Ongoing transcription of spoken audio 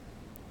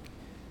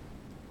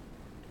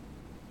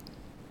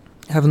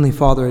Heavenly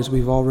Father, as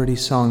we've already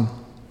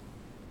sung,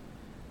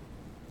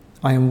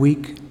 I am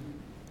weak,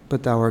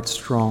 but thou art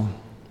strong.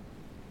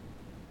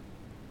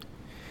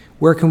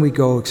 Where can we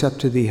go except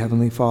to thee,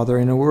 Heavenly Father,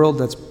 in a world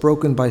that's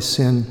broken by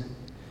sin,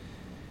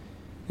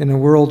 in a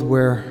world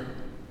where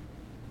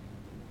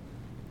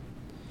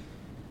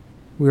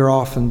we are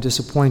often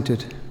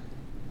disappointed,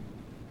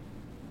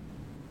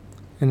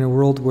 in a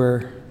world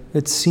where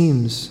it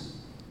seems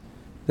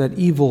that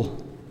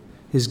evil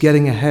is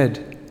getting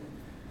ahead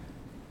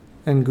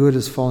and good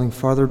is falling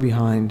farther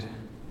behind.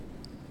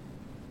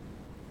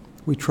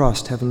 We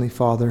trust, Heavenly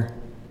Father,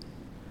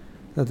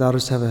 that thou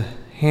dost have a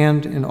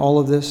hand in all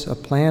of this, a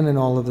plan in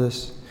all of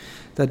this,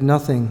 that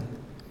nothing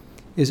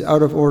is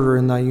out of order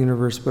in thy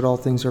universe, but all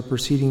things are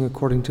proceeding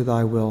according to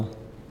thy will.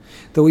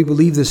 Though we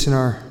believe this in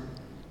our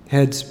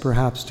heads,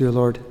 perhaps, dear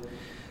Lord,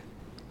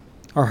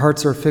 our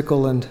hearts are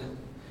fickle and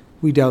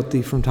we doubt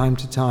thee from time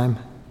to time.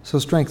 So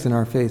strengthen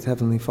our faith,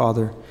 Heavenly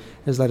Father,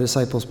 as thy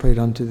disciples prayed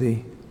unto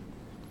thee.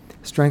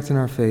 Strengthen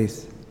our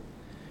faith.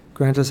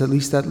 Grant us at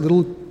least that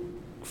little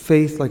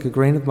faith like a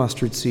grain of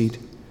mustard seed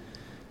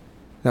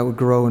that would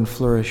grow and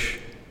flourish,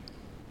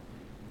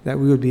 that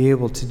we would be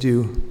able to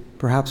do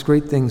perhaps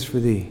great things for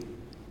thee.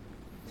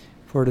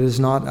 For it is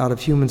not out of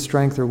human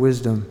strength or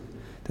wisdom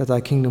that thy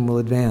kingdom will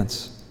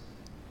advance,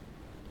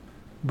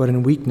 but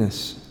in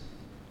weakness,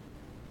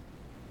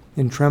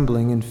 in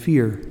trembling, in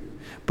fear,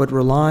 but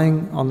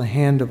relying on the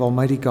hand of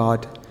Almighty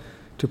God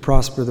to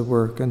prosper the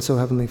work. And so,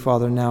 Heavenly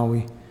Father, now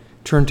we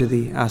turn to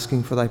thee,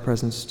 asking for thy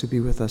presence to be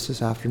with us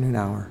this afternoon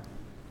hour.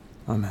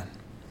 Amen.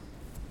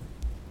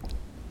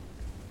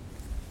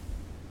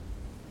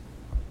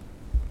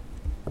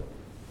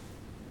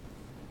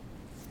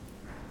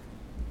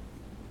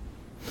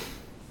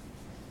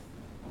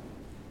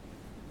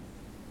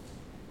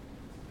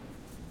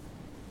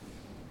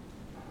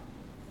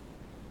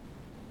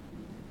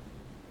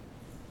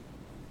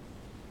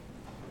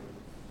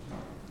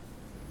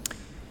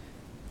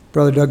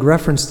 Brother Doug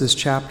referenced this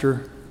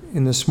chapter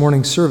in this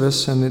morning's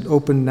service, and it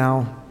opened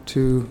now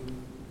to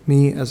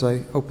me as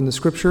I open the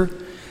scripture.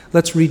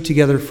 Let's read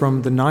together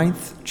from the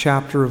 9th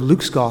chapter of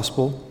Luke's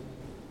Gospel,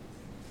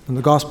 and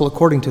the Gospel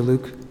according to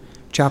Luke,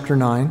 chapter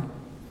 9.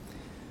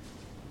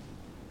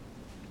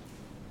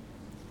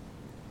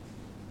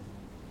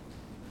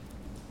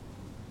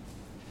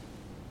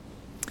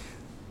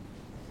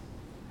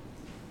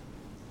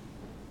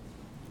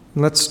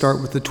 And let's start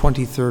with the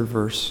 23rd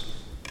verse.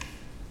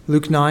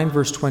 Luke 9,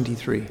 verse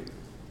 23.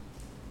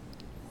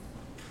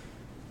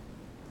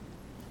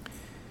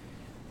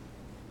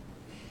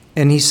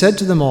 And he said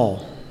to them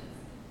all,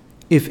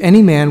 "If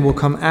any man will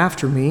come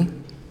after me,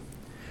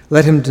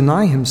 let him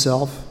deny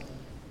himself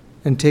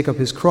and take up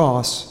his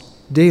cross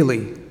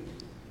daily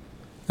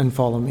and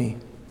follow me.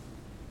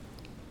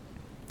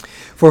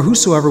 For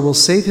whosoever will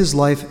save his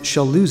life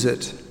shall lose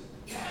it,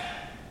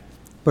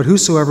 but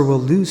whosoever will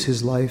lose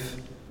his life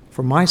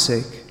for my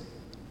sake,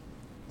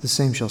 the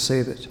same shall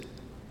save it.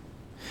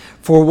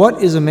 For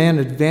what is a man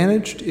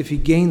advantaged if he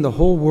gain the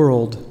whole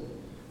world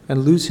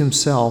and lose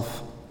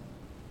himself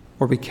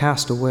or be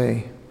cast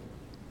away?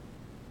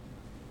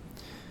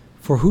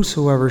 For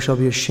whosoever shall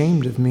be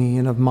ashamed of me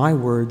and of my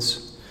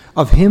words,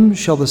 of him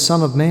shall the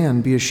Son of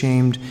Man be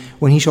ashamed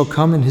when he shall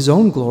come in his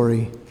own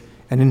glory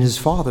and in his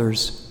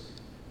Father's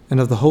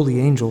and of the holy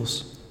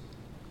angels.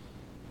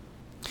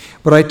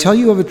 But I tell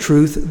you of a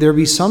truth, there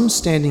be some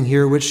standing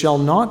here which shall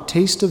not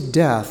taste of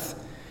death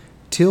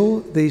till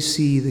they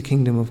see the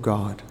kingdom of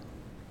God."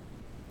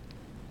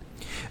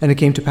 And it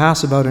came to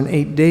pass about in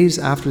 8 days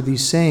after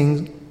these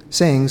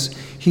sayings,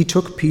 he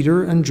took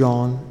Peter and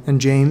John and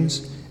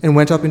James and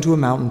went up into a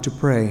mountain to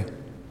pray.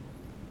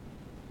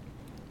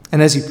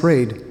 And as he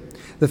prayed,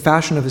 the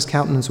fashion of his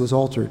countenance was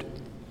altered,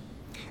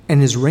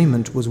 and his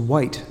raiment was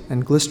white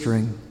and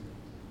glistering.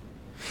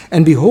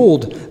 And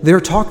behold,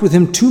 there talked with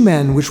him 2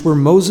 men, which were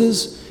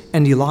Moses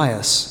and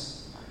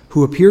Elias,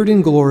 who appeared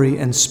in glory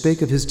and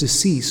spake of his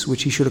decease,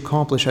 which he should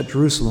accomplish at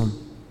Jerusalem.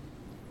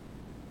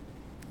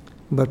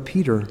 But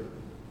Peter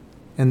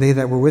and they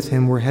that were with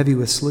him were heavy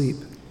with sleep.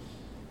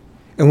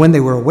 And when they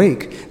were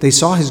awake, they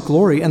saw his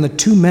glory and the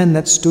 2 men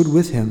that stood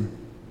with him.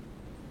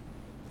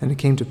 And it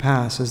came to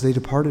pass, as they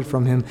departed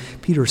from him,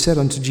 Peter said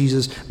unto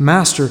Jesus,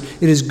 "Master,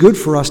 it is good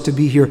for us to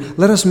be here.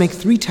 Let us make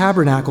 3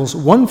 tabernacles,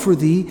 one for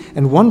thee,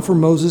 and one for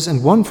Moses,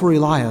 and one for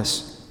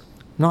Elias,"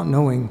 not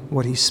knowing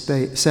what he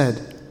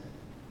said.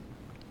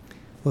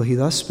 While he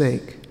thus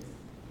spake,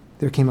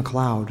 there came a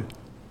cloud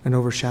and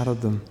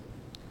overshadowed them.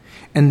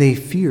 And they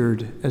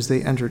feared as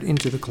they entered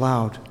into the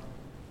cloud.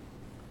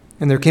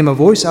 And there came a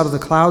voice out of the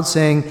cloud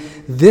saying,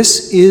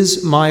 "This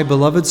is my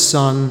beloved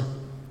Son,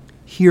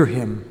 hear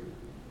him."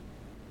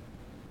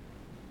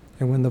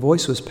 And when the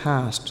voice was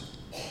past,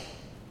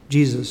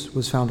 Jesus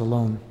was found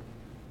alone.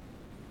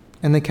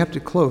 And they kept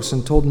it close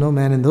and told no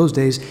man in those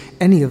days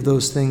any of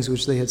those things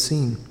which they had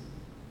seen.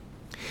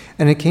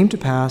 And it came to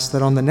pass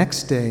that on the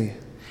next day,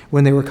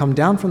 when they were come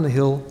down from the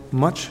hill,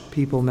 much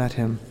people met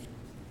him.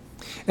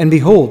 And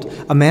behold,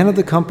 a man of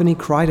the company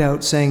cried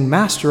out, saying,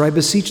 Master, I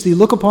beseech thee,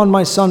 look upon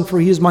my son, for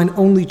he is mine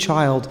only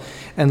child.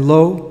 And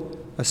lo,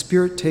 a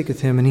spirit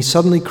taketh him, and he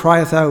suddenly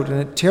crieth out, and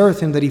it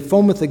teareth him that he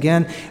foameth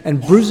again,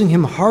 and bruising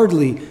him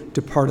hardly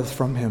departeth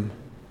from him.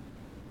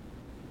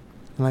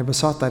 And I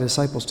besought thy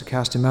disciples to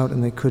cast him out,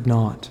 and they could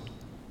not.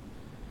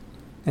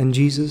 And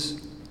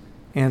Jesus,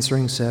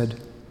 answering,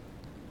 said,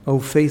 O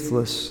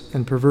faithless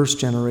and perverse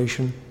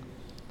generation,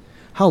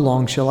 how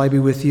long shall I be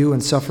with you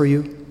and suffer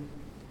you?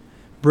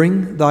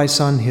 Bring thy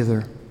son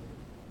hither.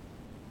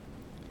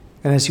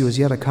 And as he was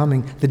yet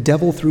a-coming, the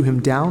devil threw him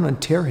down and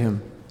tare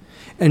him.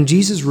 And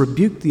Jesus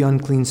rebuked the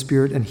unclean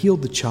spirit and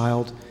healed the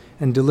child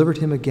and delivered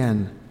him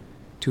again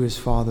to his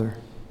father.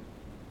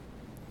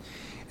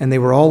 And they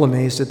were all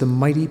amazed at the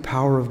mighty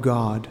power of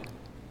God.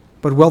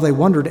 But while they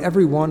wondered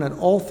every one at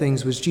all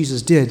things which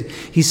Jesus did,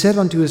 he said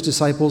unto his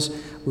disciples,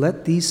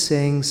 Let these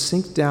sayings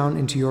sink down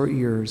into your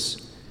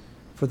ears,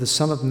 for the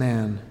Son of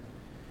Man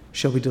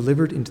shall be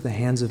delivered into the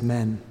hands of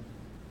men.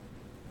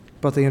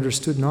 But they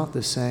understood not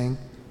this saying,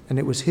 and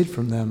it was hid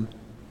from them,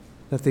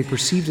 that they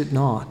perceived it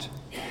not.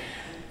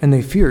 And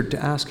they feared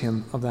to ask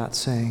him of that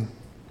saying.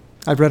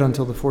 I've read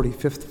until the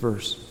 45th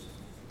verse.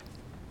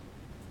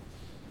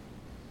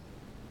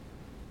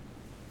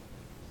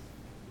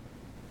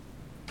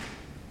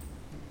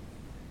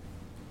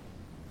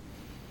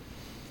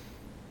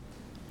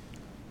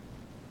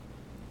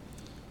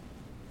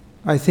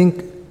 I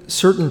think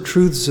certain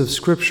truths of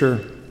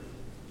Scripture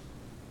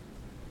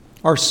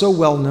are so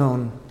well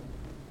known,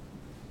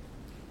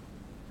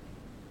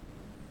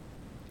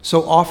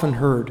 so often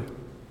heard,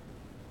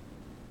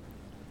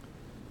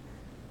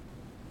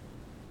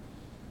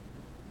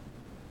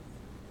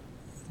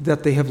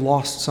 that they have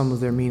lost some of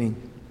their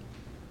meaning.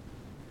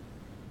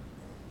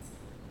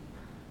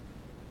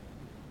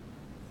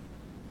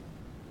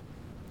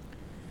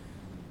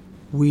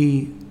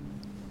 We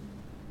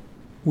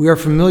are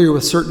familiar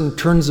with certain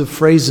turns of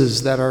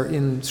phrases that are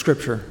in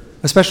Scripture,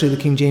 especially the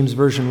King James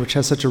Version, which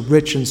has such a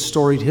rich and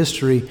storied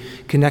history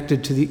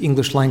connected to the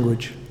English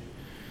language.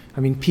 I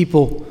mean,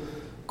 people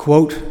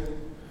quote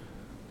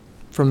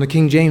from the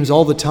King James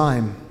all the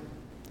time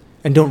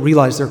and don't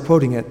realize they're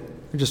quoting it.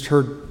 I just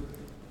heard,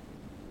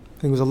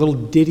 I think it was a little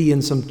ditty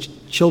in some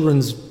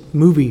children's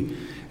movie,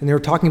 and they were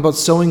talking about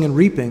sowing and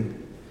reaping.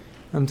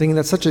 I'm thinking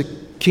that's such a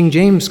King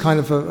James kind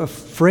of a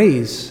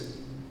phrase.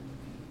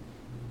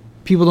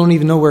 People don't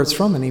even know where it's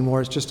from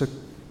anymore. It's just a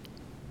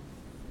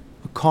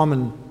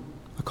common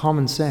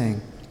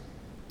saying.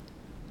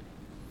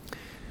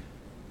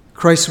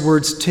 Christ's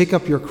words, take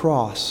up your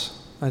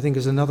cross, I think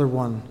is another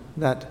one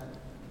that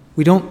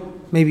we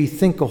don't maybe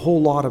think a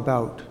whole lot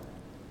about.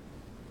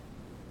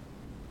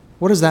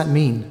 What does that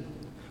mean?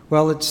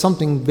 Well, it's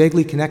something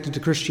vaguely connected to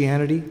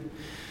Christianity.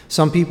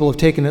 Some people have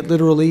taken it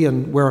literally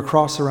and wear a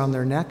cross around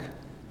their neck,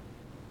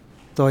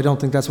 though I don't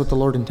think that's what the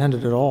Lord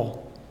intended at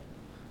all.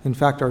 In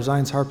fact, our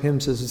Zion's Harp hymn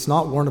says it's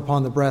not worn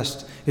upon the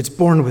breast, it's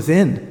borne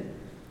within,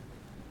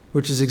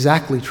 which is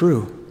exactly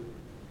true.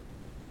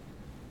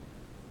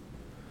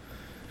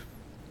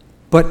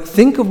 But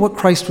think of what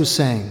Christ was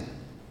saying.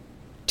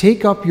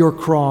 Take up your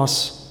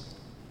cross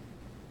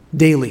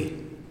daily.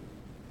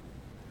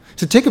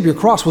 To take up your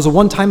cross was a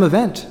one-time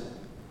event.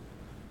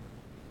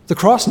 The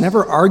cross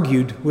never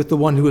argued with the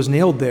one who was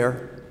nailed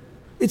there.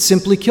 It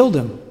simply killed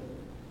him.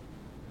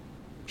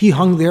 He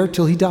hung there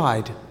till he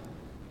died.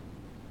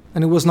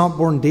 And it was not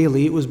borne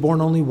daily, it was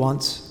borne only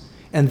once,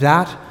 and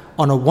that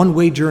on a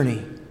one-way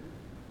journey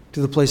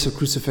to the place of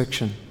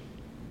crucifixion.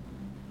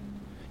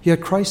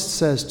 Yet Christ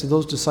says to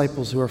those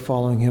disciples who are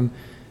following him,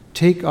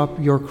 take up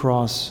your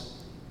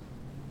cross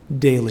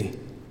daily.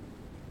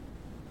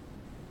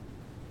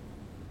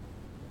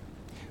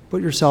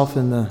 Put yourself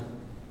in the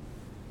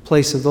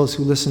place of those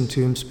who listen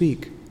to him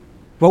speak.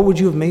 What would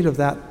you have made of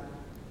that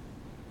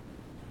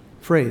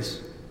phrase?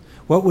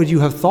 What would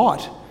you have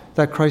thought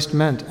that Christ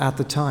meant at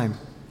the time?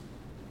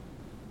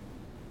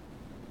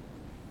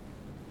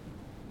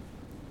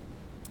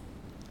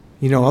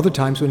 You know, other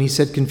times when he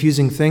said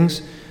confusing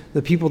things,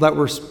 the people that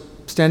were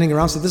standing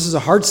around said, this is a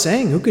hard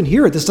saying. Who can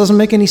hear it? This doesn't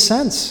make any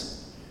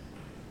sense.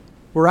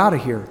 We're out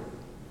of here.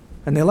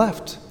 And they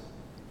left.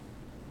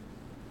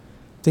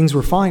 Things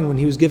were fine when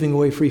he was giving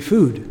away free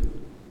food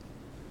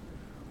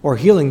or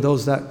healing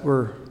those that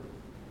were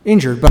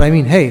injured. But I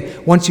mean, hey,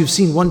 once you've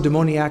seen one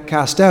demoniac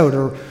cast out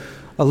or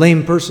a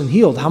lame person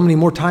healed, how many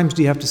more times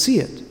do you have to see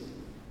it?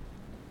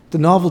 The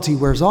novelty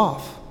wears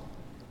off.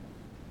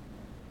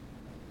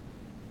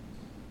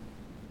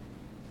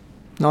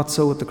 Not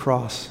so with the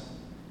cross.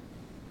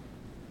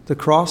 The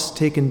cross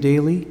taken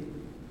daily,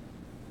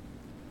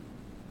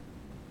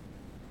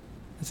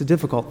 it's a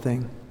difficult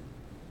thing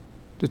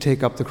to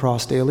take up the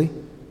cross daily.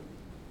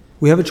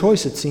 We have a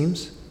choice, it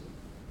seems.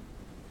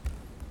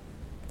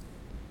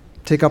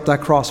 Take up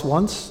that cross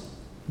once,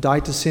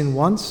 die to sin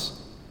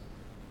once.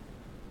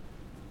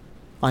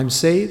 I'm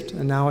saved,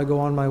 and now I go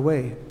on my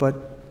way.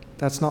 But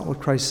that's not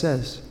what Christ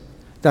says.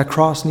 That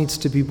cross needs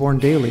to be borne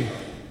daily.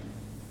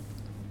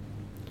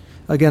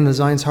 Again, the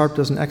Zion's Harp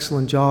does an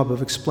excellent job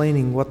of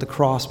explaining what the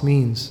cross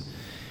means.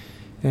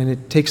 And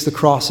it takes the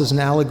cross as an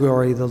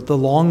allegory. The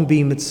long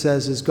beam, it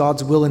says, is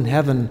God's will in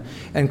heaven.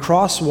 And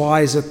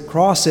crosswise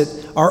across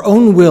it, our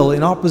own will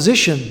in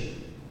opposition.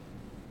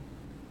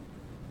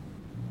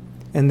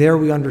 And there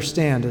we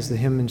understand, as the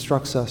hymn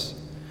instructs us,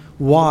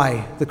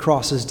 why the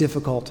cross is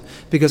difficult.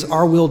 Because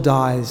our will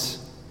dies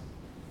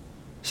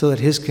so that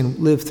His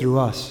can live through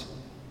us.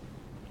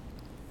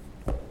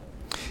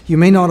 You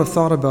may not have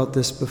thought about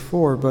this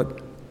before, but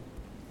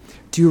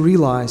do you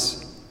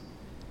realize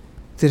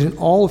that in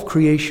all of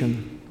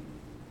creation,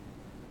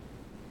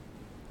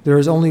 there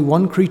is only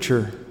one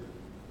creature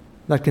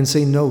that can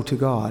say no to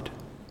God?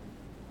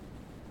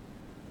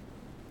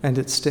 And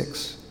it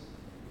sticks.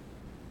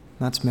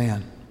 That's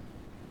man.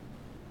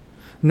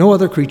 No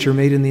other creature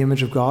made in the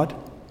image of God.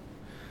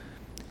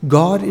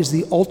 God is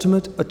the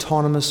ultimate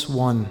autonomous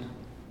one.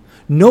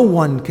 No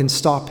one can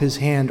stop His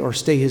hand or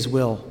stay His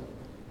will.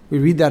 We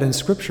read that in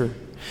Scripture.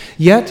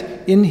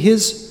 Yet, in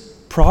His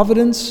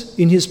providence,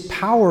 in His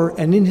power,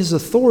 and in His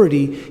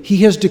authority, He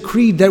has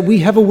decreed that we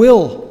have a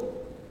will,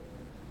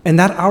 and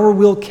that our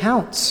will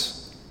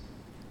counts.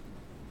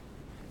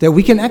 That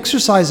we can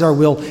exercise our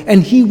will,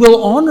 and He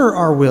will honor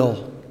our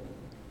will.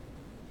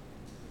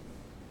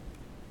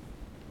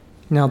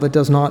 Now, that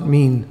does not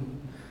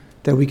mean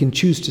that we can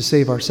choose to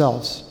save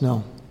ourselves.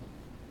 No.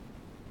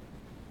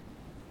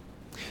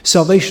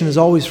 Salvation is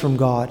always from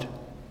God.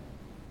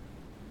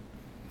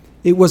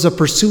 It was a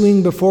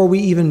pursuing before we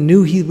even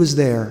knew He was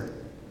there.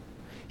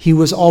 He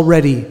was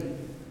already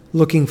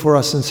looking for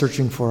us and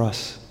searching for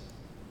us.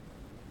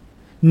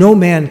 No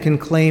man can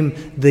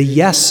claim the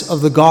yes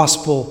of the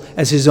gospel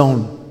as his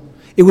own.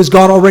 It was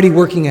God already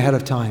working ahead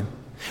of time.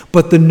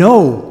 But the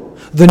no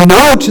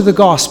to the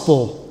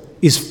gospel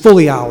is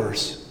fully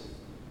ours.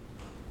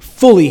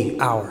 Fully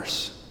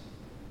ours.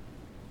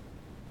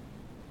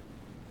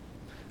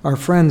 Our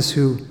friends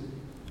who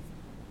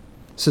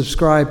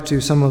subscribe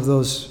to some of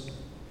those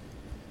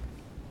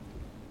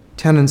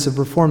tenets of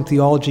Reformed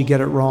theology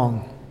get it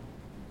wrong.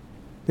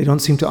 They don't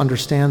seem to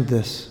understand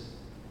this.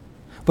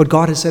 But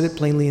God has said it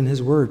plainly in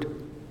His Word.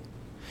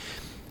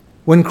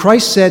 When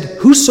Christ said,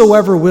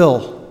 "Whosoever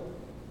will,"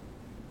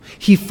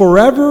 He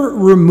forever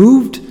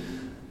removed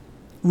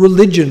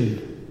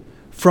religion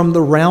from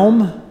the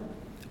realm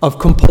of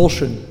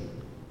compulsion.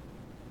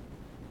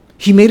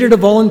 He made it a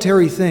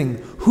voluntary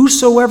thing.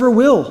 Whosoever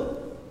will,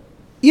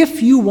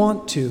 if you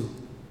want to,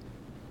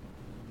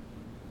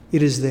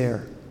 it is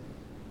there.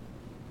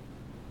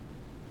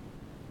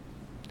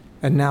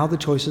 And now the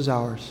choice is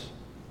ours.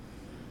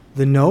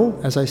 The no,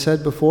 as I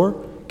said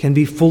before, can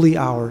be fully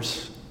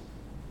ours.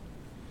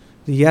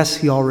 The yes,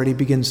 He already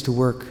begins to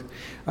work.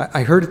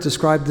 I heard it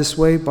described this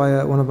way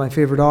by one of my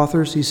favorite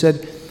authors. He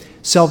said,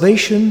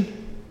 salvation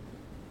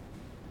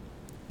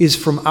is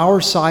from our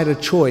side a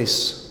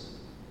choice,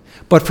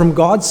 but from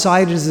God's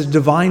side it is a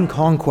divine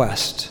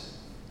conquest.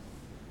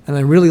 And I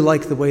really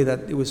like the way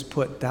that it was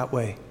put that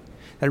way.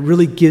 That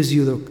really gives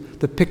you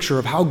the picture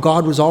of how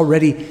God was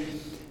already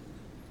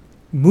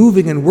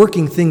moving and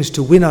working things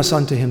to win us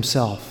unto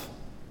Himself.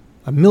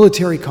 A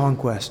military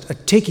conquest, a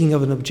taking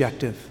of an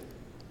objective.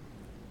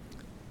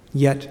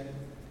 Yet,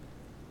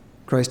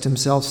 Christ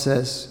Himself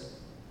says,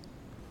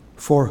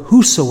 "For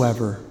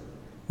whosoever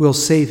will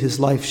save his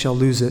life shall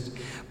lose it,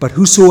 but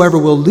whosoever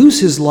will lose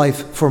his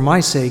life for my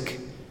sake,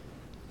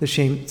 the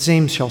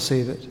same shall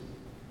save it."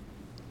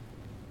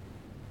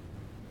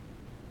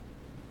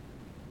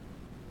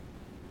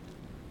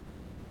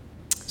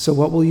 So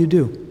what will you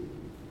do?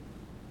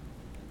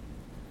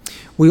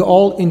 We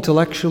all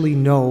intellectually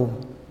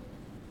know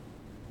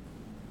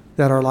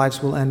that our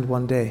lives will end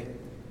one day.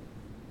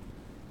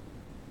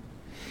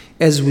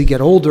 As we get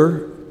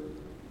older,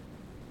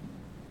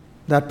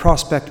 that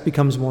prospect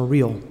becomes more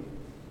real.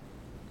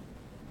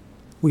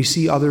 We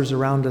see others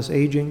around us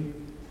aging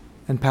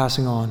and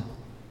passing on.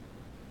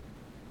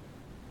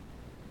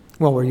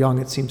 Well, we're young,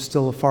 it seems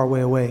still a far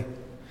way away.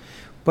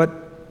 But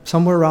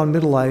somewhere around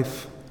middle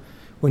life,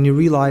 when you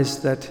realize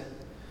that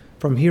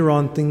from here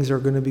on things are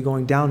going to be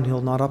going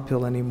downhill, not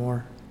uphill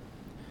anymore,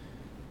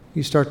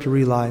 you start to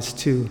realize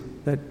too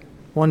that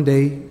one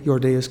day your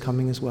day is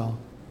coming as well.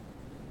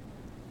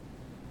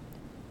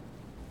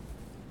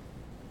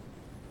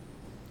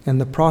 And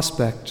the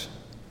prospect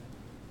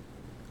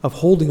of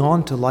holding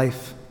on to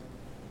life,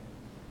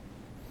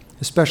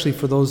 especially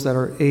for those that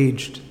are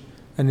aged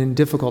and in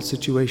difficult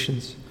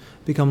situations,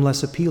 become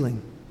less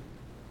appealing.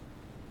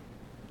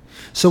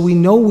 So we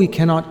know we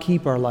cannot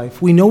keep our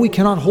life. We know we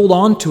cannot hold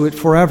on to it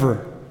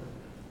forever.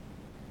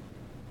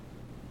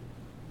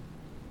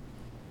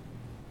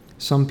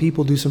 Some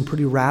people do some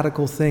pretty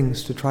radical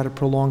things to try to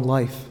prolong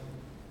life.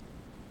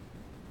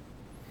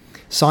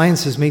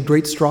 Science has made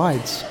great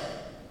strides,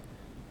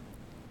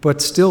 but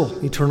still,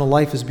 eternal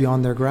life is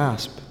beyond their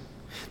grasp.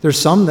 There's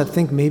some that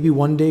think maybe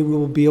one day we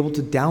will be able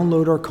to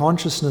download our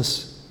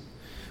consciousness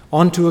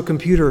onto a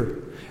computer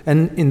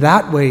and in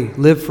that way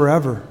live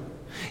forever.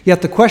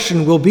 Yet the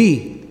question will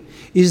be,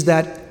 is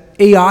that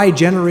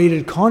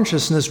AI-generated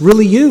consciousness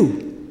really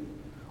you?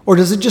 Or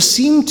does it just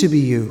seem to be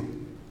you?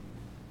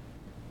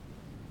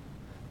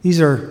 These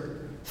are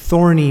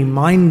thorny,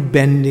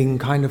 mind-bending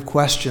kind of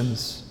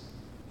questions.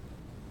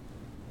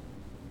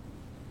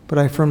 But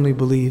I firmly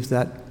believe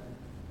that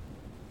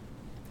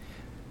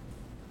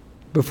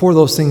before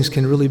those things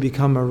can really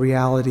become a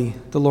reality,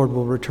 the Lord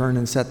will return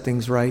and set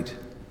things right.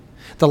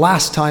 The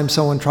last time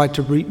someone tried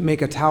to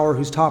make a tower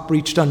whose top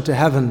reached unto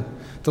heaven,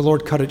 the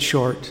Lord cut it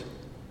short.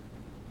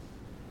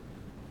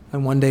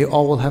 And one day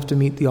all will have to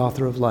meet the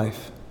author of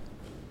life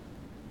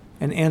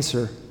and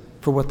answer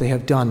for what they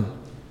have done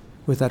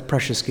with that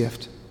precious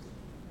gift.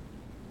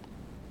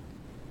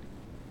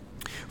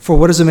 For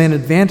what is a man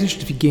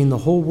advantaged if he gain the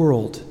whole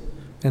world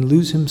and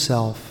lose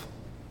himself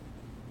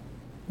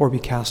or be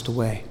cast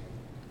away?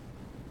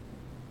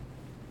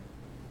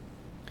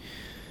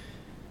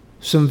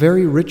 Some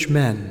very rich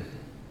men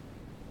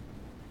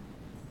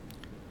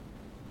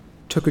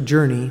took a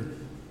journey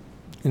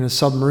in a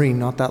submarine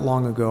not that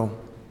long ago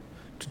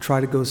to try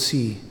to go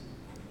see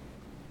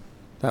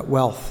that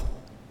wealth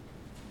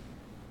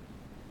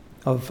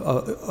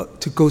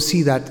to go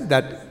see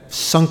that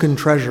sunken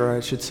treasure, I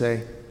should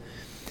say,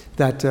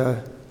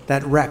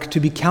 that wreck, to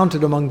be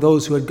counted among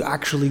those who had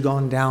actually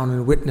gone down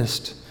and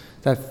witnessed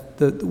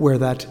where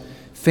that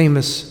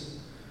famous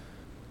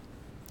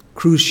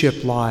cruise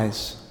ship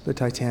lies, the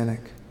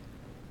Titanic.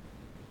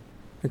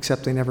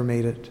 Except they never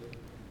made it.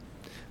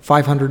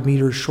 500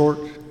 meters short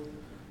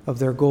of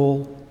their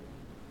goal,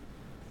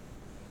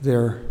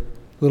 their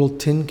little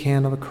tin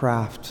can of a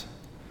craft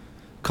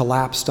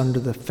collapsed under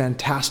the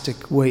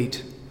fantastic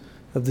weight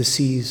of the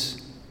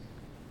seas,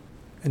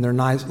 and their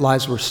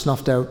lives were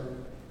snuffed out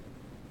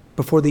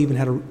before they even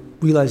had a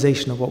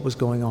realization of what was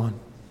going on.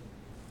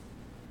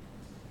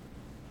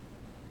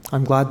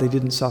 I'm glad they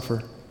didn't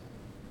suffer.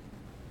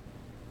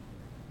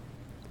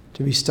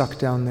 To be stuck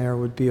down there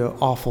would be an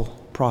awful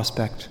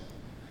prospect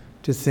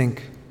to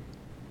think.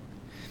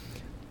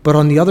 But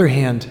on the other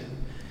hand,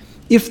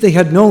 if they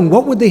had known,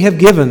 what would they have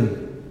given?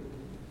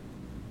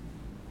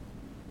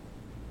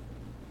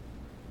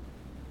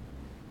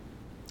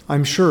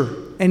 I'm sure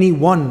any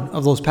one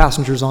of those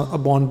passengers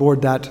on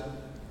board that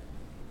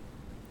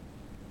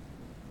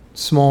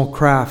small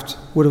craft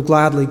would have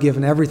gladly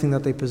given everything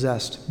that they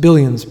possessed,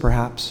 billions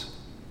perhaps,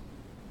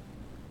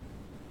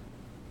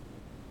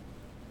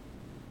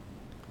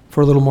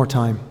 for a little more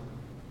time.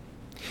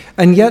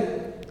 And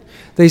yet,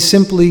 they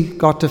simply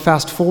got to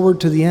fast forward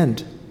to the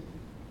end.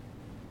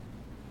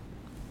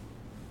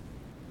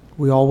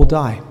 We all will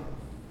die.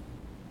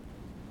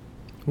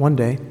 One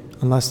day,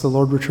 unless the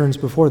Lord returns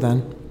before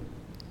then.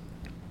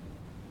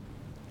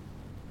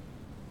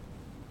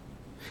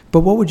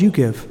 But what would you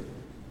give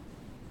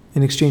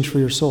in exchange for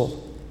your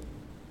soul?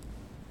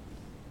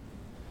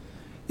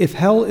 If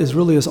hell is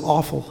really as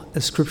awful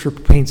as Scripture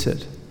paints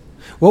it,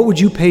 what would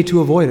you pay to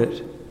avoid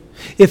it?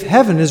 If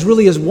heaven is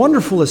really as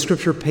wonderful as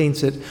Scripture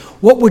paints it,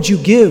 what would you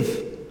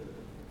give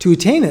to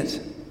attain it?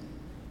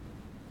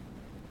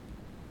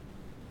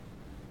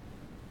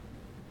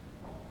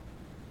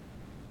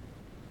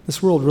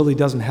 This world really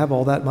doesn't have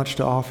all that much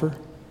to offer.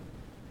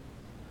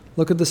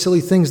 Look at the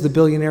silly things the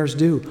billionaires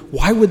do.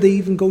 Why would they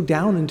even go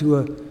down into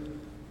a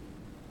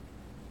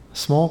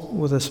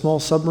small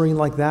submarine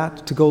like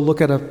that to go look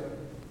at a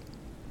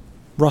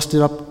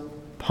rusted up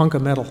hunk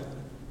of metal?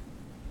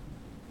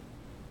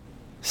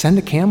 Send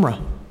a camera.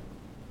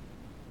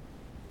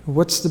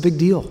 What's the big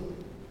deal?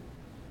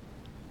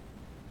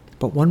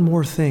 But one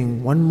more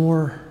thing,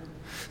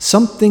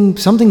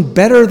 something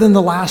better than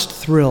the last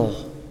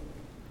thrill.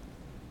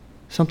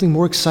 Something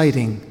more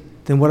exciting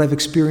than what I've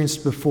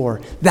experienced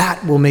before.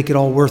 That will make it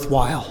all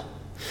worthwhile.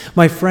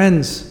 My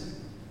friends,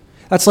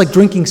 that's like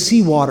drinking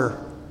seawater.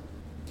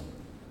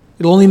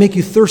 It'll only make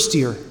you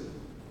thirstier.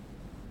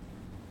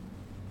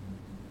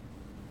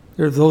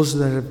 There are those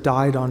that have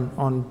died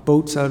on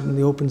boats out in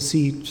the open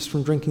sea just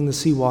from drinking the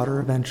seawater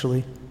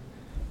eventually.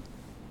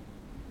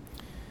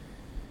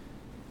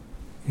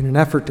 In an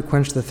effort to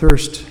quench the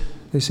thirst,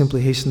 they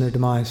simply hasten their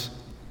demise.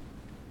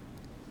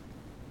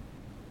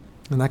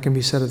 And that can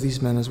be said of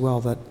these men as well,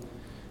 that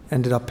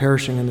ended up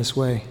perishing in this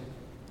way.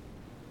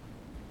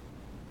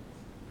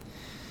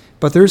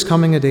 But there is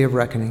coming a day of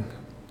reckoning.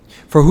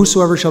 For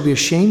whosoever shall be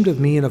ashamed of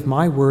me and of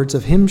my words,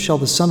 of him shall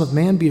the Son of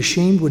Man be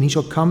ashamed when he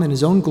shall come in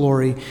his own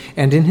glory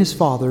and in his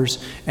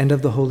Father's and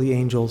of the holy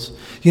angels.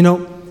 You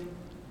know,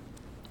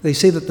 they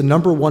say that the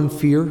number one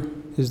fear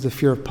is the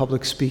fear of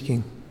public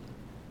speaking.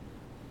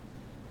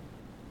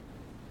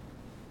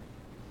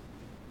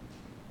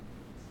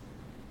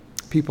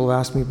 People have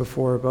asked me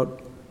before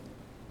about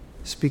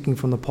speaking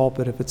from the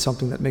pulpit, if it's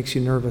something that makes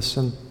you nervous.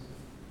 And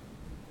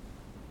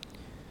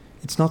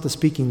it's not the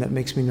speaking that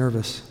makes me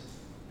nervous.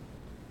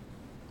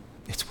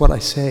 It's what I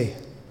say.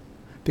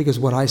 Because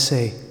what I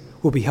say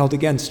will be held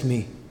against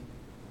me.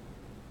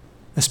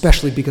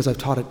 Especially because I've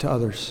taught it to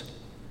others.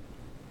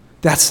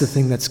 That's the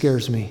thing that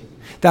scares me.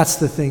 That's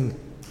the thing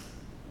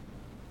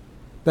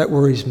that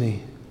worries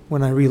me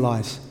when I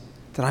realize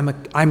that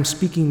I'm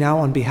speaking now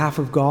on behalf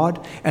of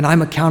God, and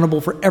I'm accountable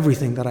for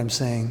everything that I'm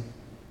saying.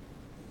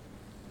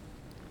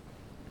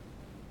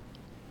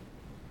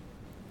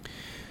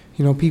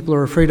 People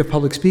are afraid of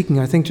public speaking,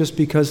 I think, just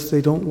because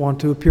they don't want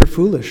to appear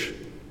foolish.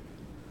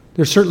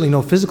 There's certainly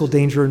no physical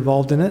danger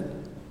involved in it.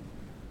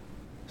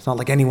 It's not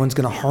like anyone's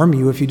going to harm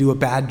you if you do a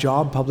bad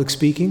job public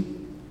speaking.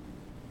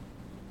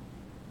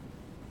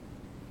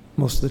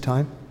 Most of the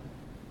time.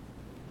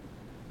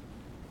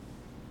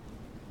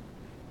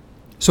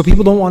 So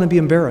people don't want to be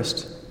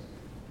embarrassed.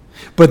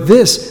 But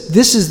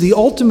this is the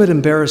ultimate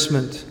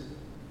embarrassment.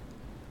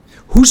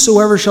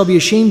 Whosoever shall be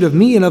ashamed of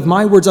me and of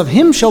my words, of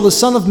him shall the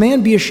Son of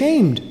Man be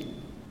ashamed.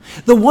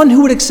 The one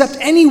who would accept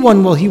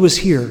anyone while he was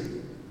here.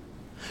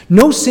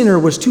 No sinner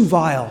was too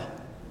vile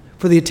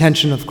for the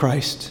attention of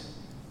Christ.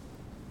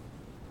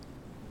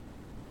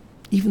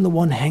 Even the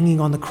one hanging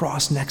on the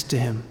cross next to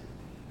him,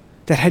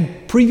 that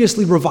had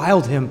previously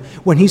reviled him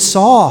when he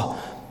saw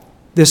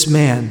this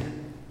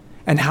man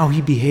and how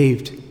he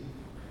behaved.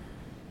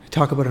 I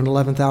talk about an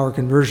 11th hour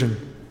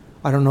conversion.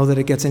 I don't know that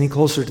it gets any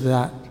closer to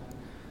that.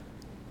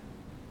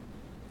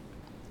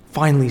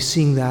 Finally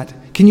seeing that.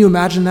 Can you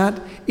imagine that?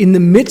 In the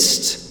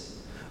midst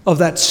of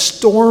that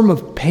storm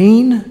of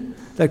pain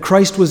that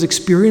Christ was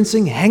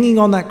experiencing, hanging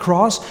on that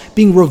cross,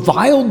 being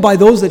reviled by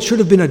those that should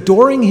have been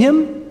adoring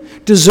him,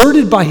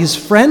 deserted by his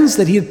friends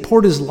that he had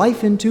poured his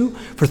life into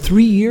for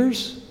 3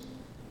 years.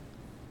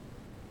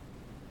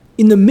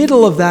 In the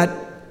middle of that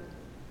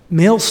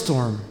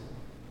maelstrom,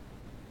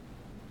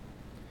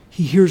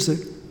 he hears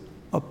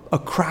a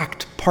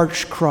cracked,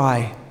 parched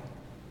cry,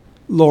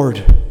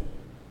 "Lord,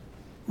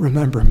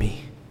 remember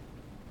me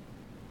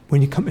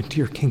when you come into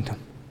your kingdom."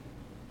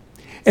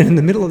 And in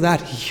the middle of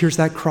that, he hears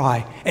that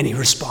cry and he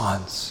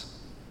responds.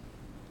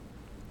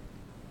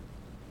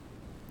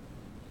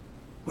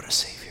 What a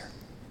Savior.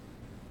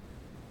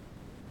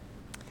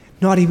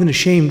 Not even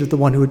ashamed of the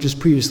one who had just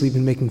previously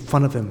been making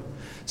fun of him,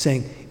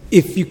 saying,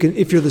 if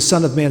you're the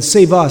Son of Man,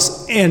 save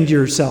us and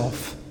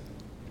yourself.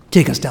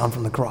 Take us down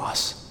from the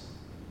cross.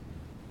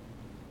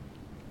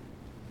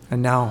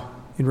 And now,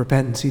 in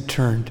repentance, he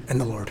turned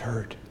and the Lord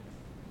heard.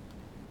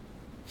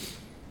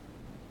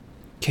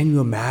 Can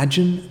you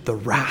imagine the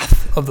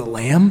wrath of the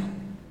Lamb?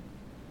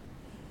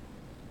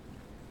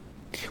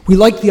 We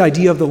like the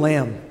idea of the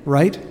Lamb,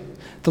 right?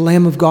 The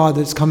Lamb of God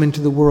that's come into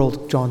the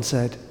world, John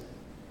said.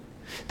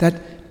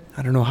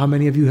 I don't know how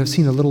many of you have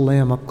seen a little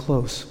lamb up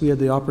close. We had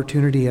the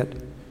opportunity at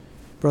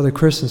Brother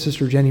Chris and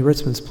Sister Jenny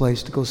Ritzman's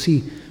place to go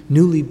see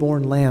newly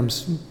born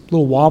lambs,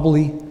 little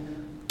wobbly,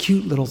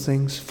 cute little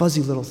things,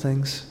 fuzzy little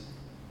things,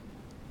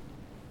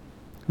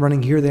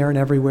 running here, there, and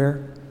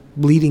everywhere,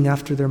 bleeding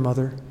after their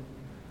mother.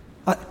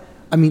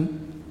 I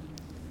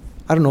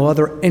don't know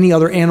any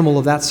other animal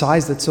of that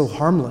size that's so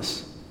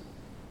harmless.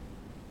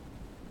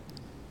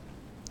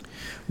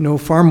 No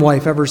farm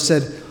wife ever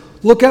said,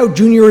 "Look out,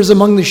 Junior is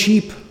among the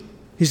sheep.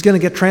 He's going to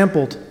get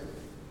trampled."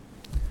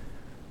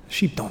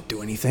 Sheep don't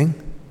do anything.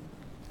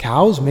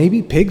 Cows,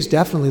 maybe. Pigs,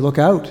 definitely. Look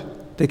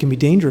out. They can be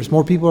dangerous.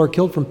 More people are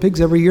killed from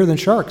pigs every year than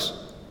sharks.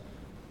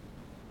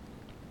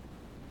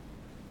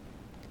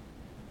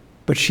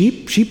 But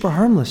sheep are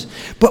harmless.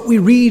 But we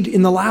read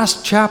in the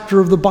last chapter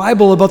of the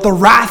Bible about the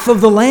wrath of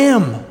the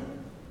Lamb.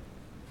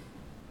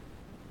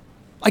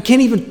 I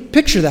can't even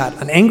picture that.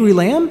 An angry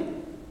lamb?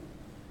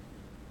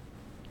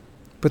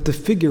 But the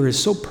figure is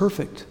so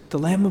perfect. The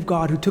Lamb of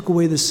God who took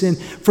away the sin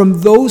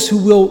from those who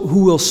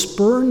will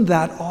spurn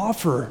that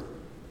offer.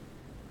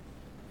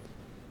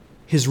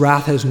 His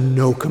wrath has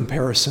no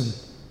comparison.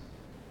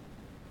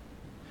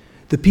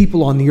 The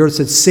people on the earth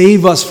said,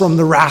 "Save us from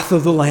the wrath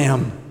of the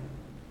Lamb.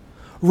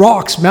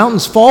 Rocks,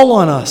 mountains fall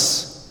on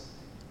us.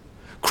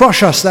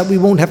 Crush us that we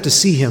won't have to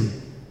see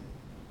him."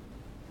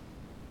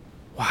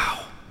 Wow.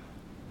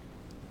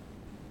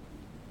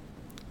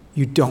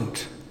 You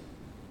don't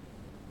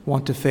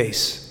want to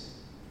face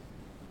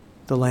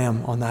the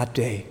Lamb on that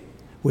day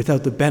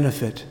without the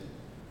benefit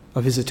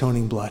of his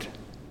atoning blood.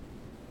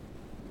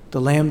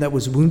 The Lamb that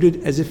was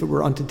wounded as if it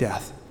were unto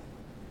death.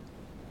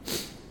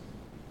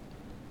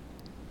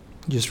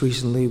 Just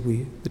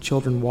recently, the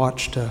children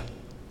watched a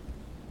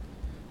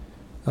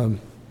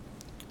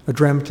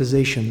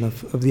dramatization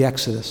of the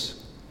Exodus.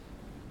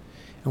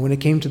 And when it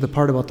came to the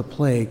part about the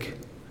plague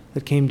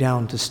that came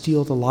down to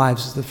steal the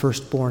lives of the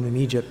firstborn in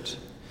Egypt,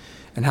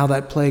 and how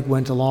that plague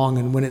went along,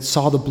 and when it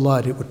saw the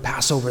blood, it would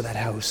pass over that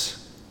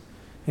house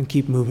and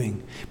keep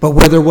moving. But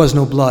where there was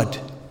no blood,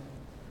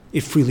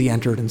 it freely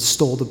entered and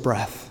stole the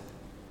breath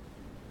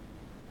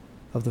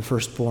of the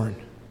firstborn.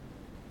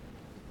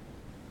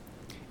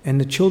 And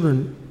the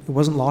children, it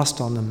wasn't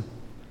lost on them.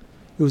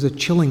 It was a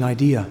chilling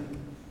idea.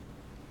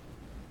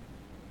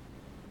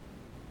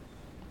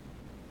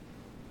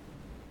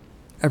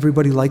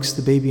 Everybody likes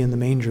the baby in the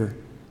manger.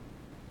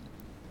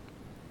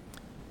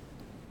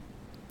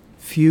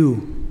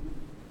 Few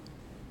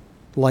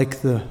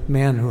like the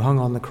man who hung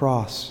on the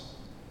cross.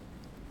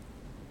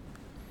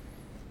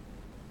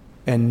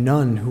 And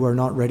none who are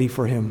not ready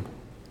for him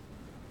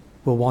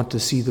will want to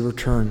see the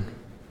return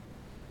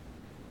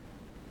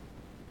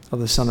of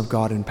the Son of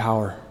God in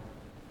power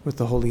with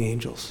the holy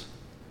angels.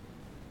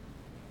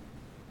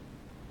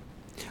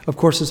 Of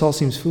course, this all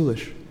seems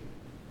foolish.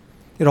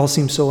 It all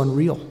seems so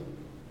unreal.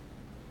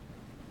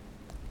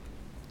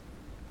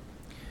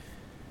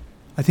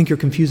 I think you're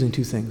confusing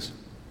two things.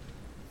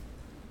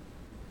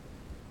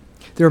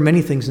 There are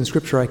many things in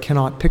Scripture I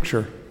cannot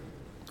picture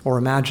or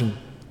imagine,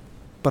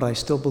 but I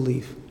still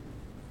believe.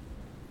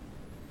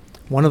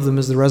 One of them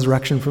is the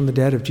resurrection from the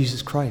dead of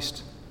Jesus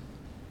Christ.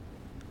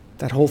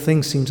 That whole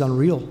thing seems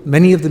unreal.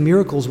 Many of the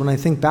miracles, when I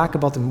think back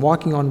about them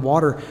walking on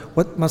water,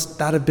 what must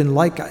that have been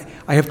like?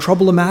 I have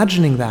trouble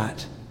imagining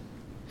that.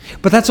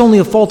 But that's only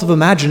a fault of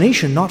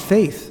imagination, not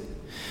faith.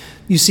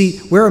 You see,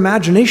 where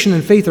imagination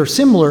and faith are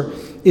similar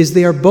is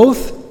they are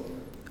both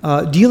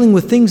dealing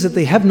with things that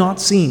they have not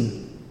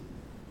seen.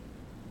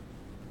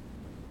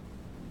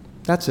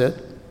 That's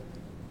it.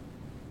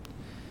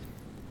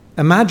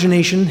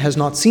 Imagination has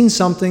not seen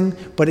something,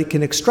 but it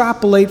can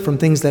extrapolate from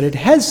things that it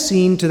has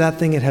seen to that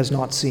thing it has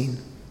not seen.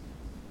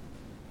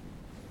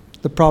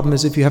 The problem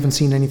is if you haven't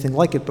seen anything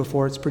like it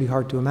before, it's pretty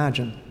hard to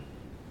imagine.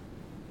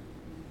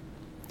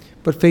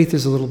 But faith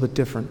is a little bit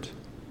different.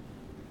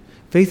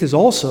 Faith is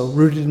also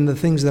rooted in the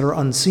things that are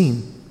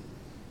unseen.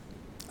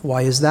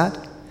 Why is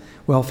that?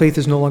 Well, faith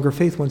is no longer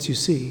faith once you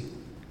see.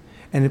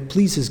 And it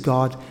pleases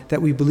God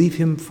that we believe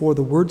him for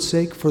the word's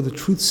sake, for the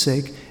truth's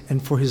sake,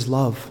 and for his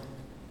love.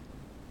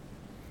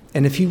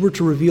 And if he were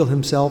to reveal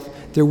himself,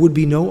 there would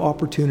be no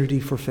opportunity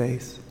for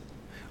faith.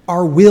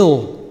 Our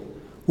will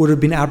would have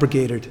been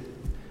abrogated.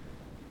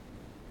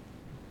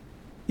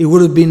 It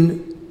would have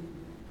been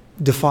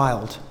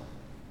defiled.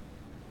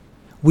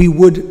 We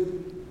would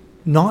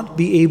not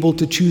be able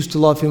to choose to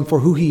love him for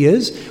who he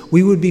is.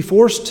 We would be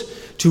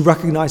forced to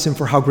recognize him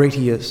for how great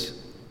he is.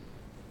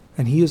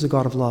 And he is a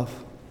God of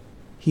love.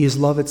 He is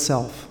love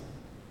itself.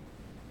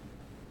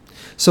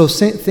 So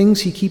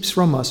things he keeps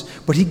from us,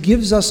 but he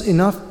gives us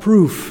enough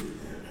proof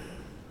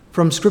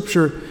from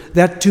Scripture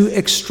that to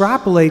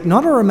extrapolate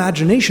not our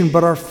imagination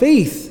but our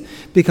faith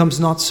becomes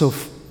not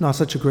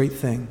such a great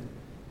thing.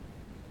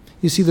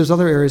 You see, there's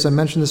other areas, I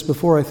mentioned this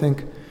before, I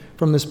think,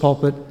 from this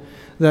pulpit,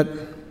 that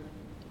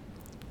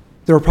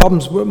there are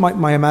problems where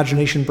my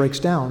imagination breaks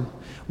down.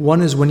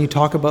 One is when you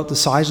talk about the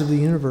size of the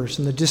universe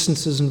and the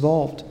distances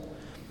involved.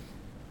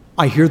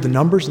 I hear the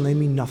numbers and they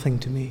mean nothing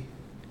to me.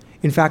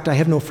 In fact, I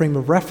have no frame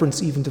of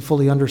reference even to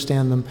fully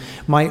understand them.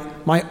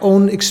 My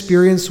own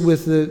experience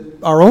with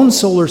our own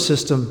solar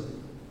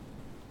system,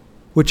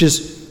 which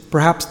is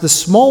perhaps the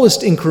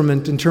smallest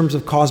increment in terms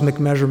of cosmic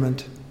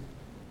measurement,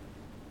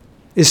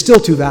 is still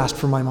too vast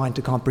for my mind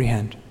to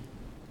comprehend.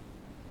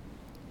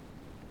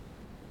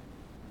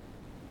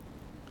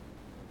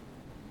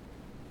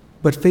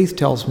 But faith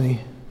tells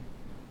me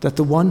that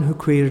the one who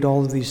created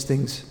all of these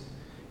things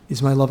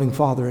is my loving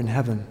Father in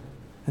heaven,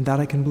 and that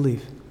I can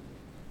believe.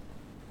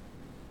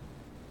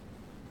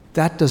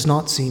 That does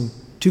not seem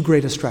too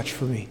great a stretch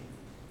for me.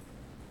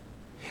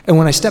 And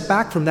when I step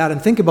back from that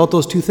and think about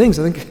those two things,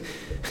 I think,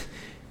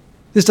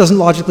 this doesn't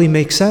logically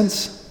make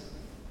sense.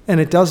 And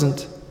it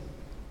doesn't.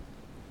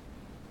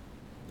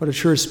 But it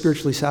sure is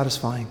spiritually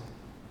satisfying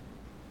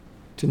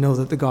to know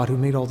that the God who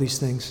made all these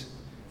things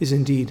is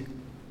indeed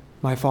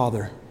my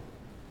Father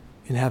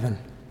in heaven.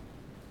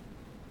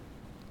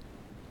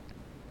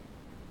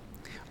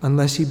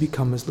 Unless ye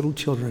become as little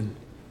children,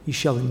 ye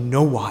shall in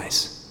no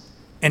wise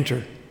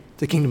enter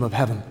the kingdom of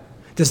heaven.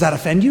 Does that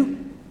offend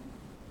you?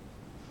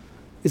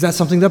 Is that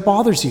something that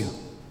bothers you?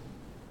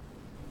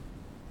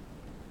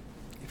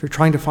 If you're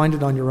trying to find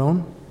it on your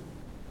own,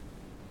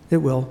 it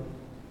will.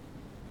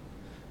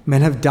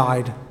 Men have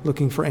died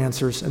looking for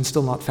answers and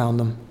still not found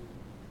them.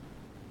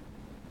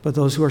 But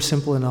those who are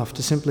simple enough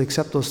to simply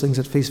accept those things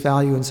at face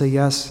value and say,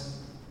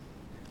 yes,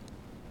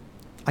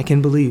 I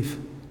can believe,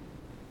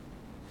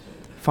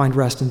 find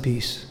rest and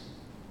peace.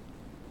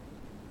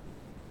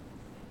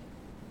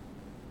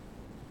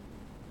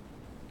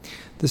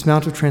 This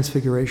Mount of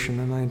Transfiguration,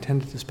 and I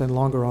intended to spend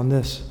longer on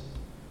this,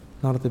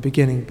 not at the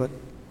beginning, but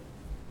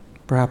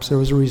perhaps there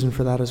was a reason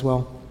for that as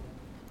well.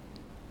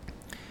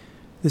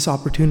 This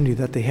opportunity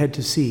that they had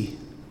to see,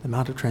 the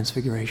Mount of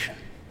Transfiguration.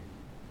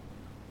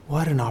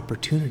 What an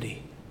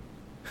opportunity.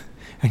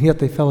 And yet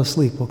they fell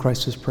asleep while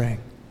Christ was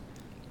praying.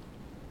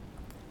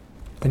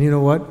 And you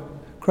know what?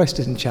 Christ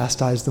didn't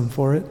chastise them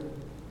for it.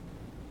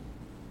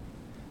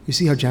 You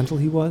see how gentle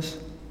he was?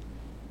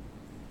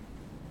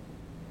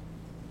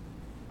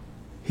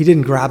 He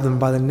didn't grab them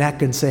by the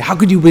neck and say, how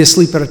could you be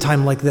asleep at a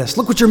time like this?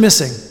 Look what you're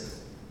missing.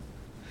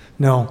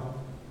 No.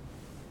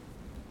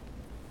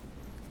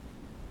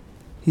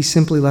 He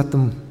simply let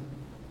them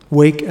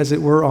wake, as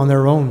it were, on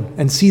their own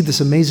and see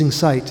this amazing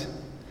sight.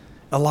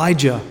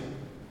 Elijah,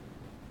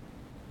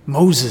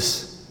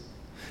 Moses,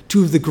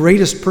 two of the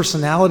greatest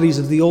personalities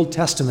of the Old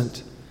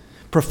Testament,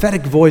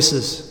 prophetic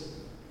voices,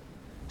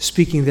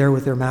 speaking there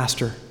with their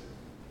master.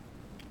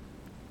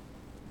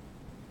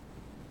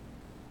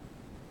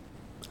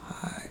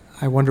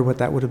 I wonder what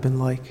that would have been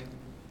like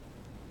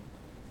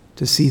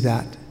to see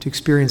that, to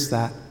experience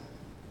that.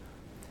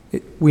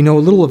 We know a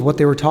little of what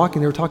they were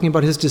talking. They were talking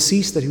about his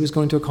decease that he was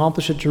going to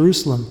accomplish at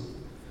Jerusalem,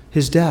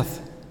 his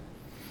death.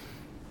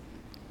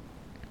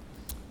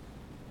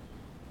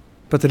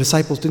 But the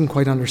disciples didn't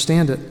quite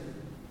understand it.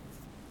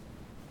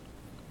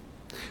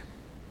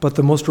 But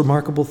the most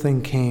remarkable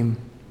thing came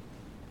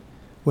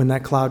when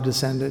that cloud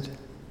descended.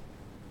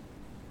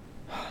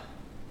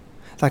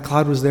 That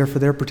cloud was there for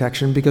their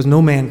protection because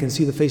no man can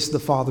see the face of the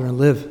Father and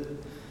live.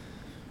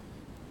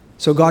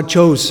 So God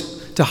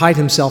chose to hide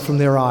himself from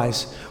their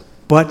eyes,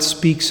 but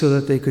speak so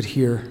that they could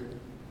hear.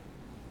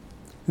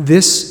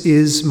 This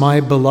is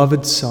my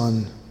beloved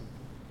Son.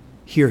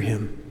 Hear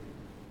him.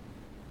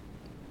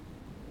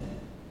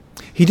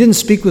 He didn't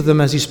speak with them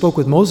as he spoke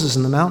with Moses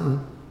in the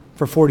mountain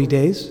for 40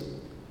 days.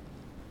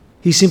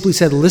 He simply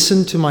said,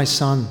 listen to my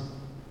Son.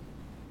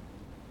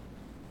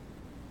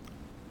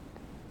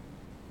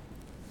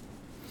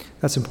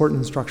 That's important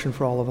instruction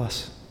for all of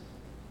us.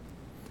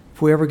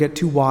 If we ever get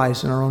too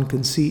wise in our own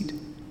conceit,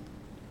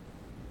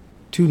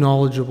 too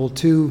knowledgeable,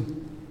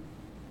 too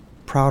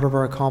proud of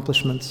our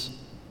accomplishments,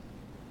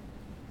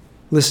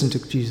 listen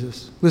to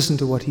Jesus. Listen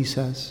to what he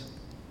says.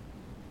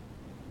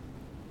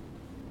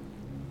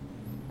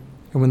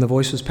 And when the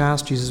voice was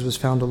passed, Jesus was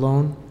found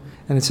alone.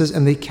 And it says,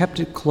 and they kept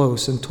it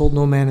close and told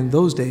no man in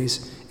those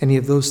days any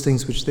of those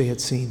things which they had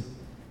seen.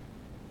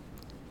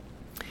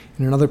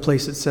 In another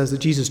place it says that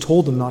Jesus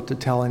told them not to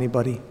tell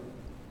anybody.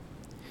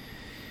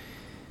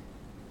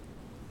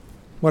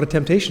 What a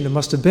temptation it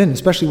must have been,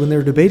 especially when they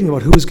were debating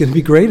about who was going to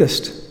be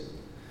greatest.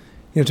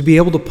 To be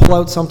able to pull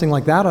out something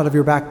like that out of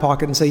your back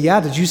pocket and say, yeah,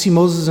 did you see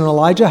Moses and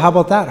Elijah? How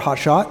about that,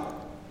 hotshot?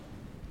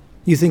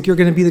 You think you're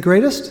going to be the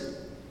greatest?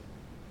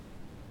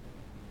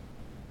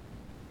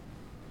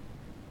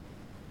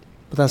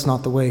 But that's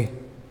not the way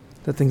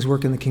that things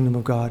work in the kingdom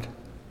of God.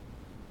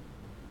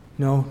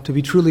 No, to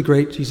be truly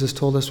great, Jesus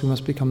told us we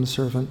must become the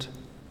servant.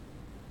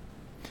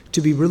 To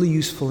be really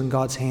useful in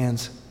God's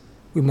hands,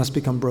 we must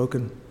become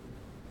broken.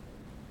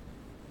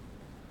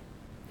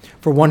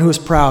 For one who is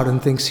proud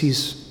and thinks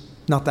he's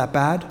not that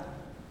bad,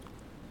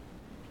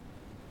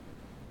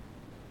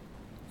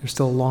 there's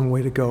still a long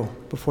way to go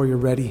before you're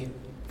ready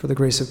for the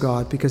grace of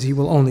God, because he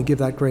will only give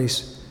that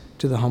grace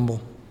to the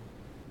humble.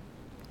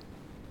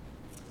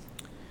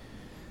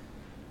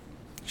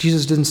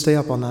 Jesus didn't stay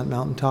up on that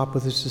mountaintop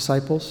with his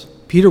disciples.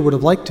 Peter would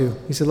have liked to.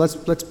 He said, let's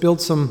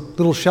build some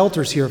little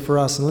shelters here for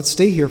us and let's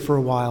stay here for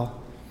a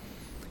while.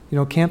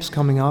 Camp's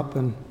coming up,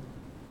 and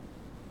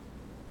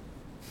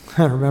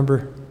I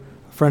remember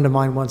a friend of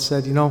mine once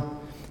said,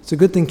 it's a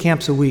good thing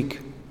camp's a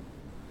week.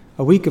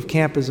 A week of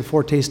camp is a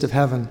foretaste of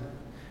heaven.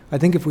 I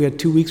think if we had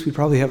 2 weeks, we'd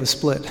probably have a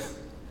split.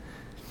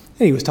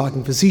 And he was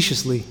talking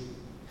facetiously.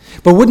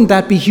 But wouldn't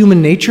that be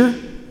human nature?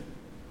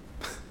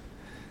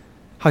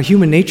 How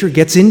human nature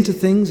gets into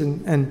things,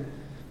 and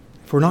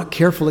if we're not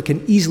careful, it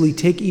can easily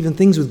take even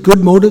things with good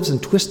motives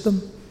and twist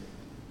them.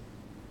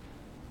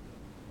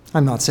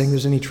 I'm not saying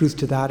there's any truth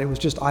to that. It was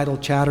just idle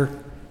chatter.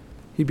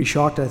 He'd be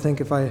shocked, I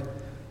think, if I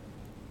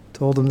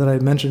told him that I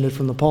had mentioned it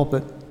from the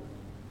pulpit.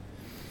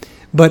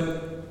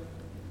 But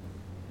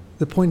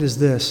the point is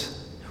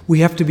this. We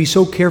have to be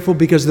so careful,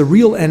 because the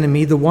real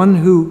enemy, the one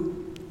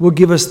who will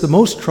give us the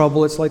most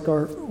trouble, it's like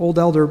our old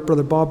elder,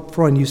 Brother Bob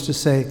Freund, used to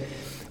say,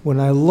 when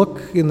I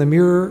look in the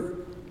mirror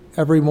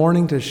every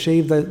morning to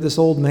shave this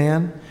old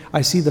man,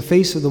 I see the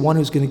face of the one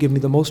who's going to give me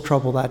the most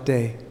trouble that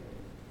day.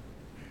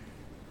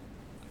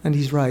 And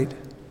he's right.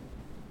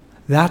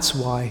 That's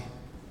why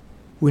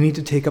we need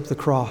to take up the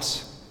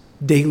cross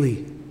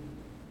daily,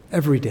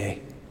 every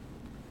day.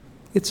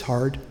 It's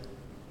hard.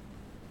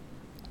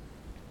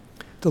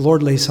 The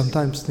Lord lays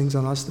sometimes things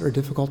on us that are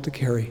difficult to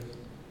carry.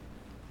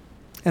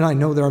 And I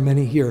know there are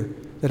many here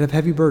that have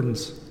heavy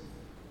burdens.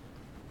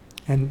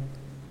 And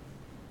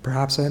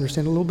perhaps I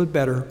understand a little bit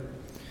better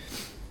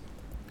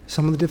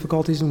some of the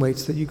difficulties and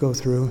weights that you go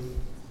through.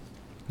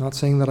 Not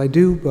saying that I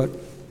do, but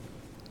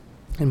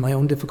in my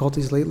own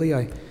difficulties lately,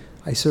 I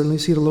certainly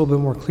see it a little bit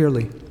more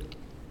clearly.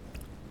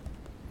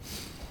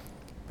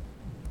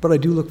 But I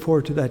do look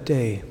forward to that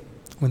day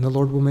when the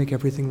Lord will make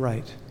everything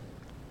right.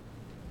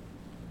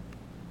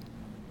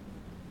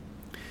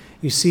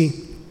 You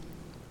see,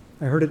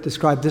 I heard it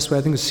described this way.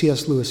 I think it was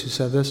C.S. Lewis who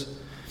said this.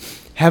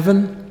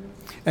 Heaven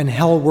and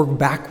hell work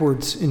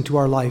backwards into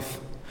our life,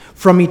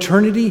 from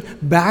eternity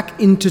back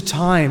into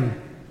time,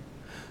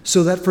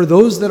 so that for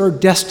those that are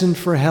destined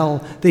for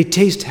hell, they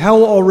taste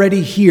hell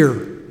already here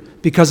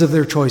because of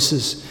their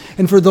choices.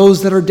 And for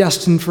those that are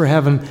destined for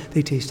heaven,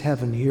 they taste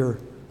heaven here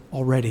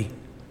already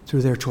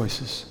through their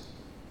choices.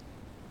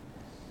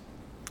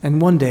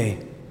 And one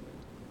day,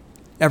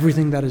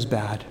 everything that is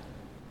bad,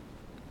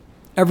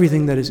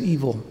 everything that is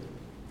evil,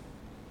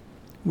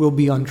 will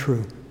be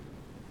untrue.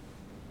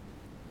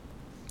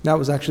 That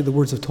was actually the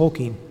words of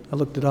Tolkien. I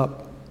looked it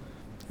up.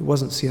 It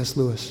wasn't C.S.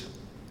 Lewis.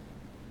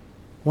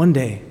 One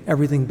day,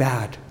 everything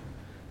bad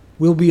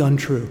will be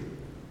untrue.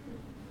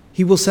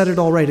 He will set it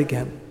all right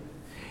again.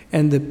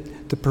 And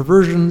the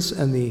perversions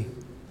and the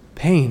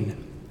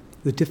pain,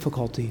 the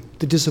difficulty,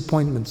 the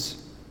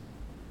disappointments,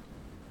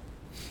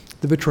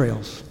 the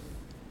betrayals,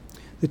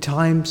 the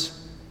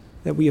times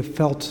that we have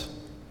felt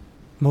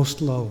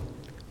most low,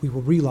 we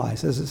will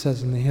realize, as it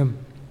says in the hymn,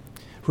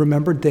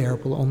 remembered there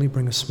will only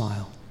bring a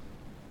smile.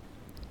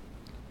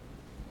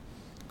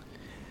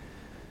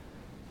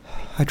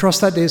 I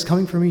trust that day is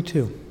coming for me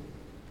too.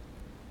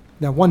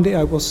 Now one day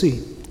I will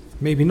see,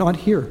 maybe not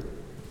here,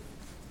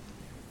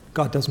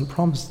 God doesn't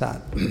promise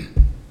that.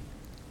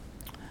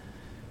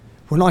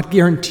 We're not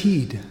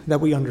guaranteed that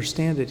we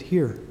understand it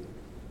here.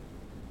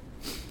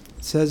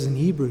 It says in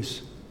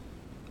Hebrews,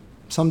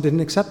 some didn't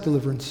accept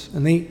deliverance,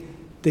 and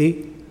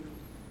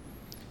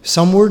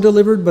some were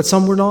delivered, but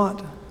some were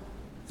not.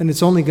 And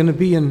it's only going to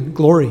be in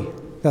glory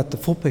that the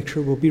full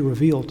picture will be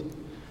revealed.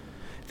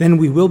 Then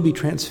we will be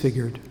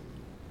transfigured.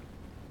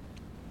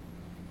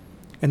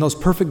 And those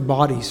perfect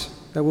bodies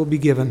that will be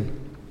given,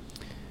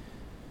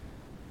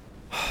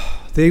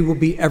 they will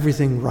be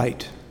everything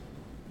right.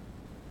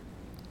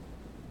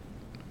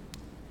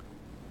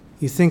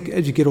 You think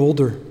as you get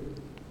older,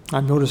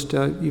 I've noticed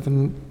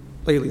even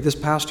lately, this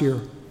past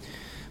year,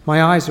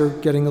 my eyes are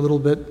getting a little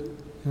bit,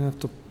 I have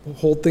to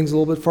hold things a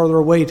little bit farther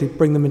away to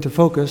bring them into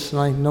focus,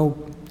 and I know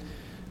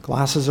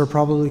glasses are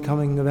probably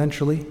coming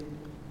eventually.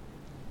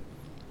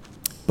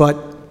 But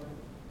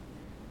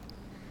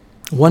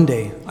one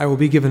day I will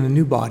be given a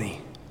new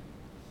body.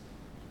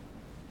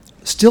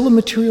 Still a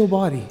material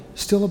body,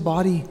 still a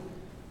body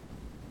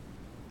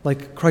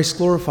like Christ's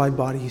glorified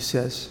body, he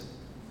says,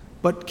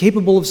 but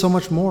capable of so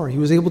much more. He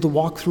was able to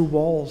walk through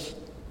walls,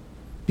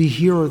 be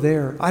here or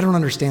there. I don't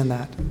understand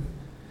that.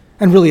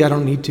 And really, I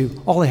don't need to.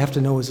 All I have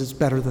to know is it's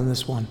better than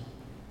this one.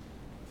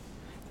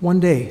 One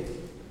day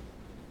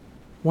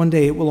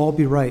it will all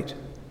be right.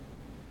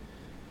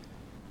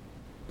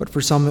 But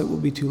for some, it will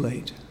be too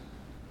late.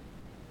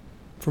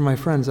 For my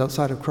friends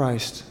outside of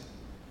Christ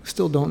who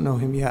still don't know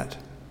him yet,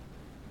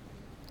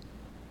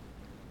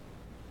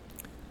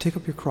 take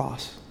up your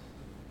cross.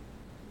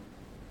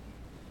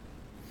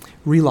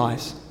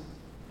 Realize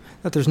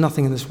that there's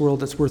nothing in this world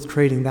that's worth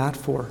trading that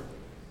for.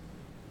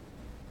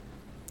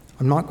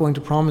 I'm not going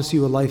to promise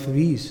you a life of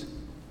ease.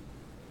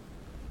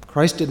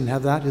 Christ didn't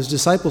have that. His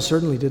disciples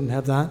certainly didn't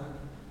have that.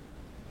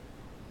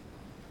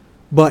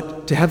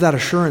 But to have that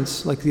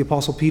assurance, like the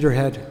Apostle Peter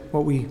had,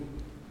 what we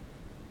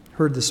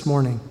heard this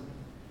morning,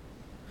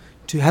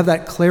 to have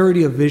that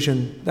clarity of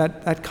vision,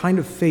 that kind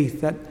of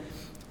faith that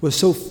was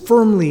so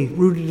firmly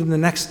rooted in the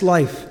next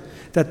life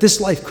that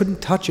this life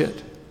couldn't touch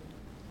it,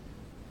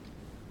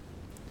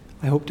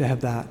 I hope to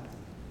have that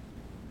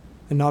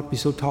and not be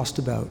so tossed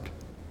about.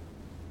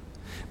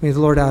 May the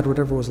Lord add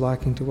whatever was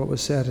lacking to what was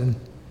said, and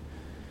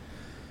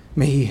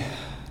may he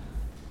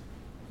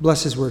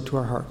bless his word to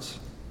our hearts.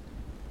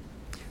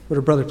 Would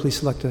a brother please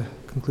select a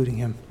concluding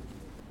hymn?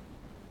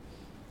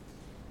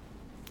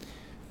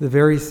 The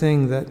very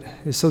thing that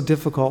is so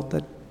difficult,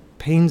 that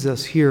pains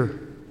us here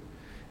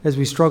as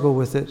we struggle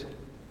with it,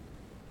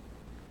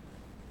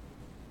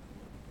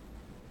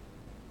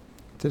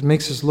 that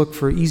makes us look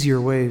for easier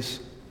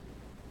ways.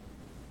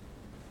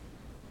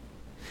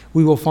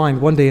 We will find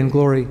one day in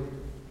glory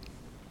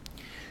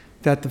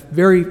that the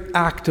very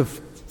act of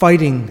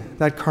fighting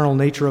that carnal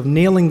nature, of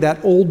nailing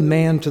that old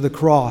man to the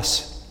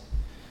cross,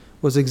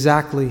 was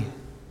exactly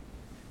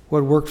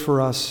what worked for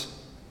us.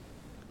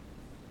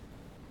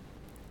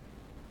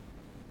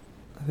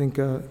 I think,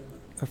 I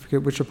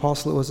forget which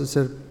apostle it was that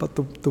said, but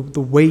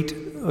the weight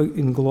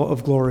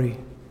of glory.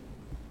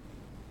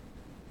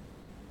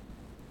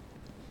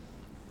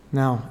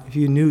 Now, if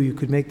you knew you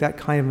could make that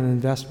kind of an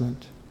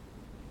investment,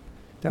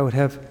 that would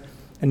have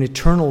an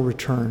eternal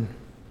return,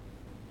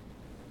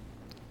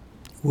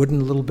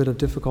 wouldn't a little bit of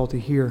difficulty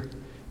here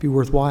be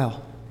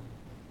worthwhile?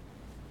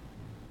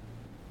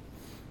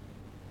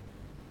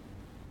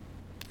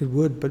 It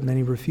would, but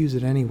many refuse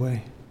it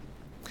anyway.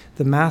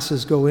 The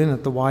masses go in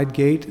at the wide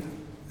gate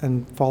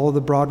and follow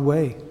the broad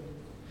way.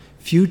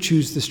 Few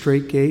choose the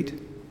straight gate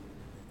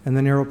and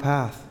the narrow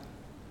path.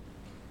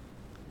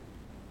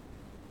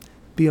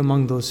 Be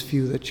among those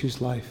few that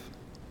choose life.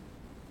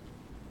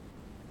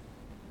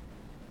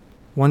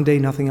 One day,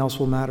 nothing else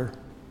will matter.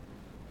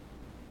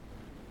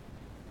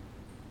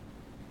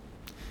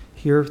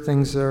 Here,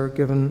 things are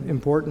given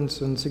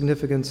importance and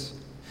significance,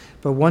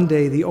 but one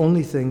day, the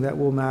only thing that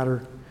will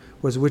matter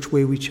was which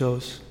way we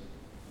chose.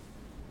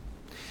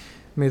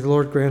 May the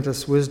Lord grant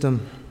us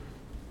wisdom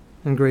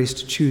and grace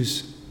to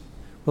choose.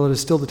 Well, it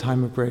is still the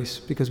time of grace,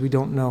 because we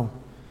don't know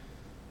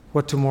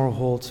what tomorrow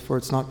holds, for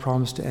it's not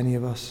promised to any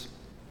of us.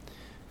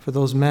 For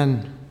those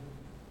men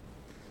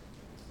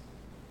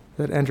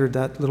that entered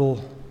that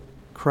little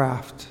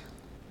craft,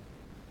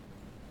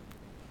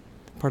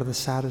 part of the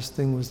saddest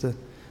thing was the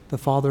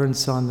father and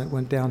son that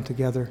went down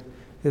together.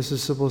 This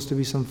is supposed to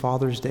be some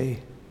Father's Day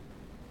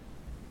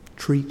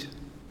treat.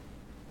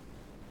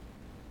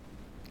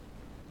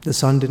 The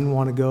son didn't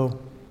want to go,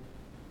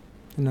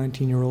 the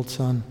 19-year-old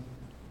son,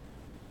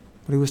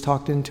 but he was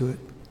talked into it.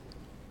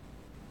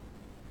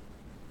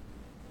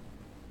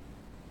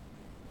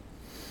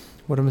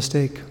 What a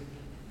mistake.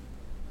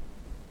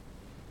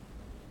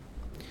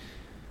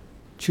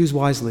 Choose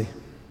wisely.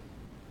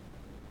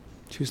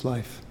 Choose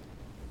life.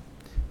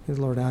 May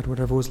the Lord add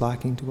whatever was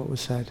lacking to what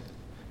was said,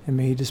 and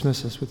may he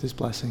dismiss us with his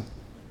blessing.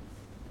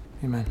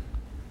 Amen.